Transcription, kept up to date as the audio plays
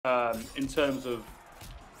In terms of,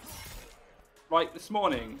 like this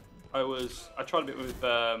morning, I tried a bit with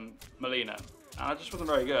Melina, and I just wasn't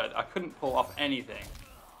very good. I couldn't pull off anything.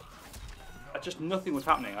 Nothing was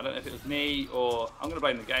happening. I don't know if it was me or I'm gonna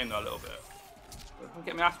blame the game though a little bit. I'm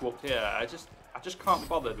getting my ass whooped here. I just can't be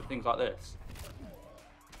bothered with things like this.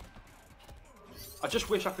 I just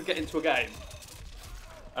wish I could get into a game.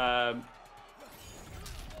 I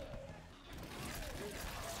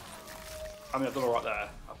mean, I've done all right there.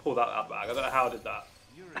 I pulled that out of the bag. I don't know how I did that.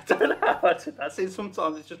 I don't know how I did that. See,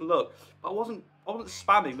 sometimes it's just luck. But I wasn't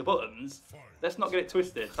spamming the buttons. Let's not get it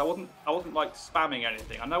twisted. So I wasn't like spamming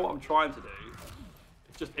anything. I know what I'm trying to do.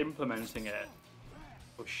 It's just implementing it.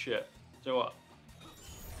 Oh shit. Do you know what?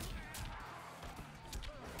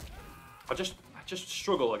 I just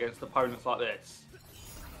struggle against opponents like this.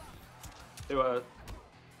 Who are, to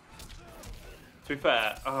be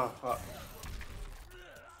fair, oh fuck.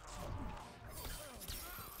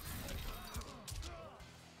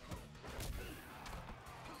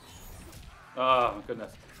 Oh my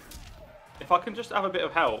goodness. If I can just have a bit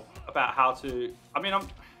of help about how to, I mean,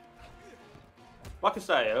 like I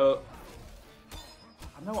say, I know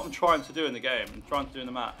what I'm trying to do in the game and trying to do in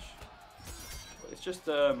the match. But it's just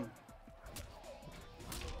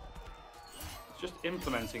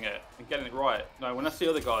implementing it and getting it right. No, when I see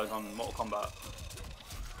other guys on Mortal Kombat,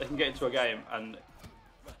 they can get into a game and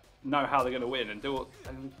know how they're going to win and do it,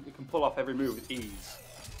 and you can pull off every move with ease.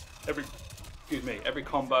 Every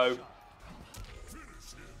combo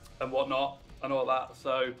and whatnot and all that.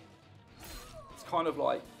 So it's kind of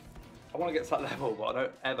like I want to get to that level, but I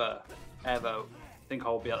don't ever think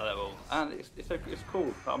I'll be at that level. And it's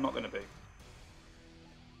cool that I'm not going to be.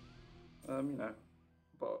 You know,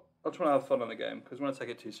 but I'm trying to have fun on the game, because when I take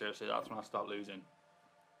it too seriously, that's when I start losing.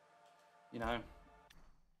 You know.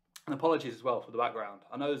 And apologies as well for the background.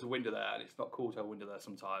 I know there's a window there, and it's not cool to have a window there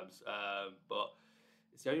sometimes. But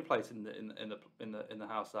it's the only place in the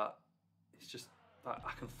house that it's just that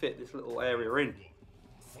I can fit this little area in.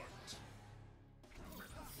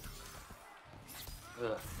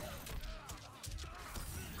 Ugh.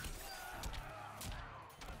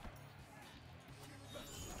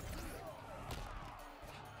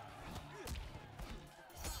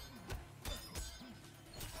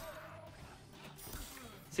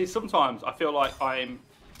 See, sometimes I feel like I'm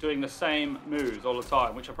doing the same moves all the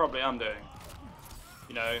time, which I probably am doing,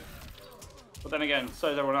 you know. But then again, so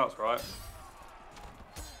is everyone else, right?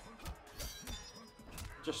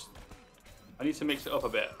 I need to mix it up a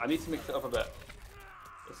bit.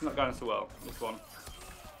 It's not going so well, this one.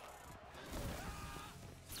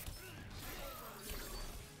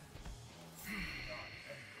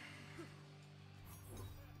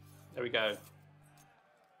 There we go.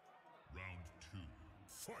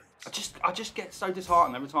 I just get so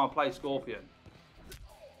disheartened every time I play Scorpion,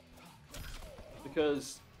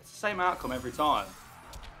 because it's the same outcome every time.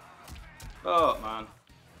 Oh man,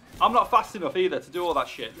 I'm not fast enough either to do all that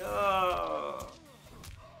shit.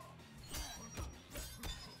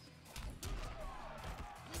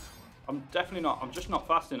 I'm definitely not. I'm just not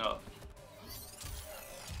fast enough.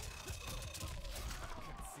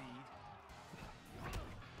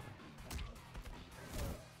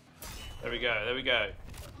 There we go. There we go.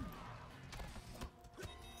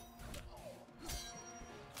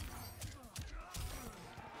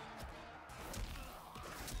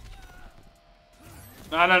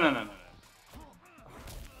 No.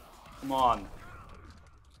 Come on.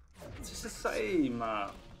 It's just the same, man.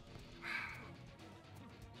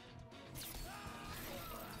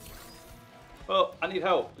 Well, I need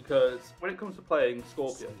help, because when it comes to playing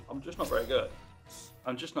Scorpion, I'm just not very good.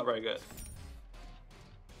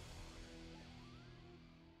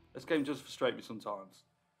 This game does frustrate me sometimes,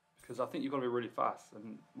 because I think you've got to be really fast,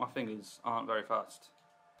 and my fingers aren't very fast.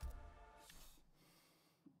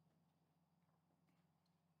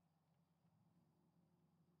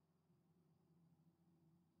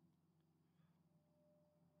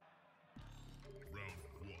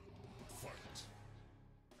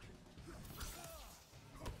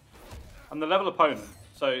 And the level opponent,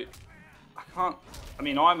 so I don't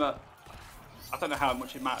know how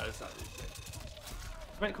much it matters.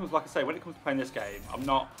 When it comes, like I say, when it comes to playing this game, I'm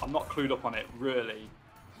not clued up on it really,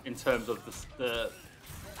 in terms of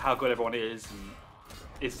how good everyone is, and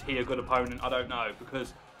is he a good opponent? I don't know,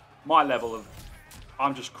 because my level of,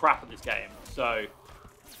 I'm just crap at this game. So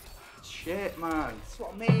shit, man, that's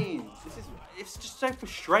what I mean. It's just so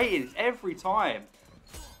frustrating. It's every time.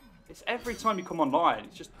 It's every time you come online,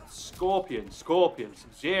 it's just Scorpion,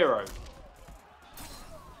 Sub-Zero.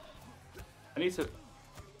 I need to...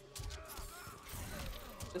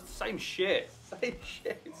 It's the same shit.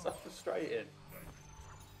 It's so frustrating.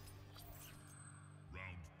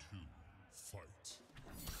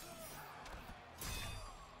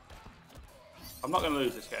 I'm not going to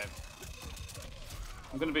lose this game.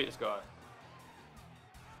 I'm going to beat this guy.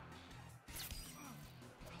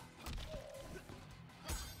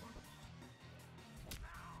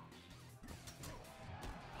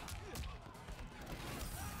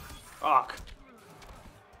 Fuck.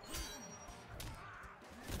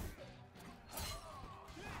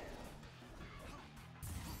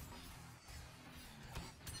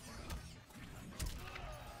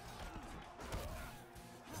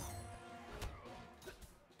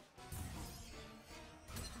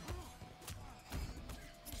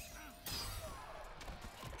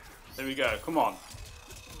 There we go, come on.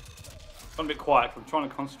 It's gone a bit quiet because I'm trying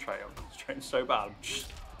to concentrate. I'm concentrating so bad.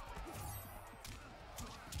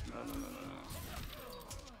 No.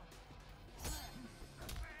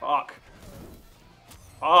 Fuck.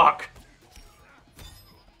 Fuck.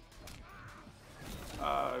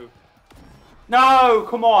 No. No,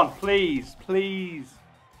 come on, please, please.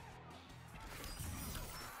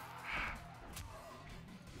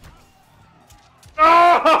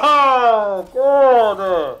 Oh,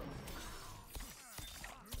 God.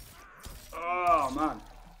 Oh, man.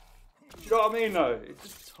 Do you know what I mean, though? It's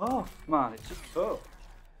just tough, man. It's just tough.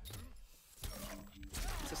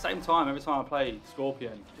 It's the same time every time I play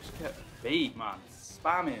Scorpion. You just get beat, man.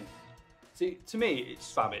 Spamming. See, to me,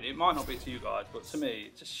 it's spamming. It might not be to you guys, but to me,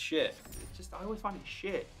 it's just shit. It's just, I always find it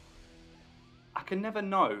shit. I can never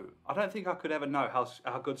know. I don't think I could ever know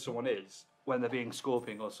how good someone is when they're being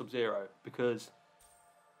Scorpion or Sub-Zero, because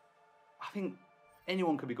I think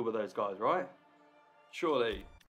anyone could be good with those guys, right? Surely.